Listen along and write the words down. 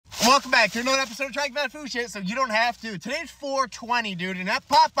Welcome back to another episode of Track Bad Food Shit, so you don't have to. Today's $4.20, dude, and at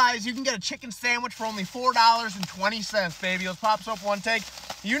Popeyes, you can get a chicken sandwich for only $4.20, baby. Let's pop soap one take.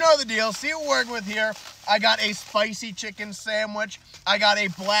 You know the deal. See what we're working with here. I got a spicy chicken sandwich. I got a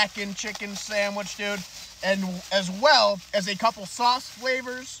blackened chicken sandwich, dude, and as well as a couple sauce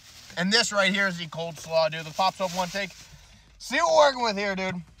flavors. And this right here is the coleslaw, dude. The pop soap one take. See what we're working with here,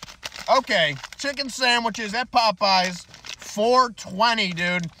 dude. Okay, chicken sandwiches at Popeyes, $4.20,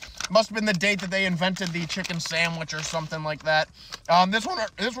 dude. Must have been the date that they invented the chicken sandwich or something like that. This one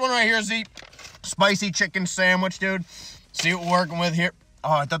right here is the spicy chicken sandwich, dude. See what we're working with here.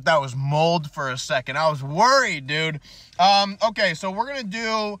 Oh, I thought that was mold for a second. I was worried, dude. Okay, so we're gonna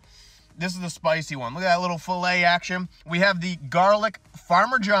do, this is the spicy one. Look at that little filet action. We have the garlic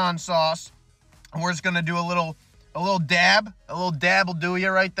Farmer John sauce. And we're just gonna do a little dab. A little dab will do you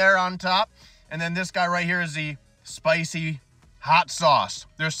right there on top. And then this guy right here is the spicy hot sauce.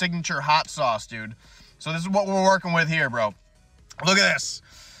 Their signature hot sauce, dude. So this is what we're working with here, bro. Look at this.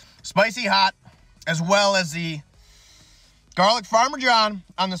 Spicy hot, as well as the garlic Farmer John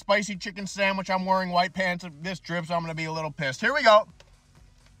on the spicy chicken sandwich. I'm wearing white pants. If this drips, I'm going to be a little pissed. Here we go.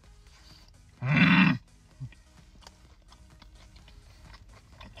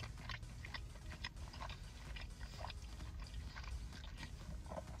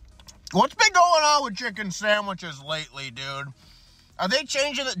 What's been going on with chicken sandwiches lately, dude? Are they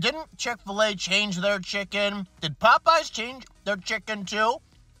changing it? Didn't Chick-fil-A change their chicken? Did Popeyes change their chicken too?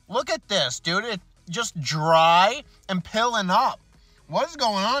 Look at this, dude. It's just dry and pilling up. What is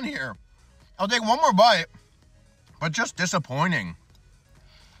going on here? I'll take one more bite, but just disappointing.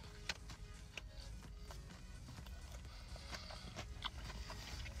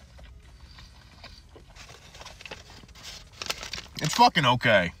 It's fucking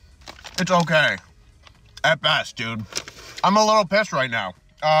okay. It's okay. At best, dude. I'm a little pissed right now.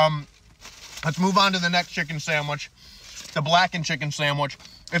 Let's move on to the next chicken sandwich. The blackened chicken sandwich.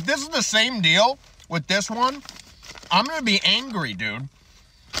 If this is the same deal with this one, I'm going to be angry, dude.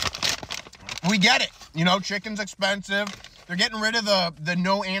 We get it. You know, chicken's expensive. They're getting rid of the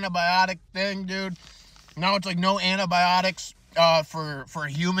no antibiotic thing, dude. Now it's like no antibiotics for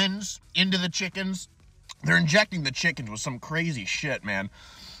humans into the chickens. They're injecting the chickens with some crazy shit, man.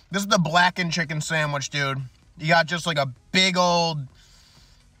 This is the blackened chicken sandwich, dude. You got just like a big old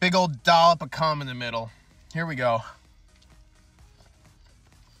dollop of cum in the middle. Here we go.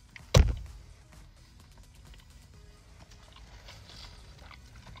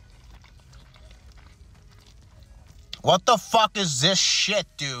 What the fuck is this shit,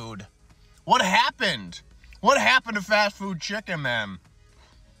 dude? What happened? What happened to fast food chicken, man?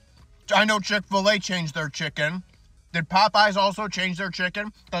 I know Chick-fil-A changed their chicken. Did Popeyes also change their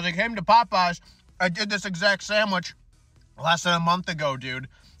chicken? Because I came to Popeyes, I did this exact sandwich less than a month ago, dude.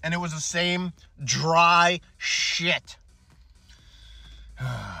 And it was the same dry shit. A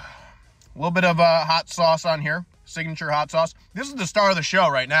little bit of hot sauce on here. Signature hot sauce. This is the star of the show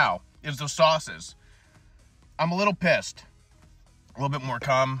right now, is the sauces. I'm a little pissed. A little bit more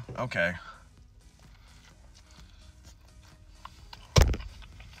cum. Okay.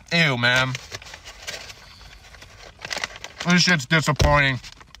 Ew, man. This shit's disappointing.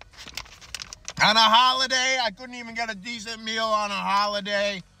 On a holiday, I couldn't even get a decent meal on a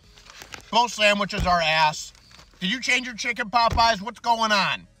holiday. Both sandwiches are ass. Did you change your chicken, Popeyes? What's going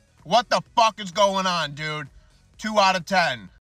on? What the fuck is going on, dude? 2 out of 10.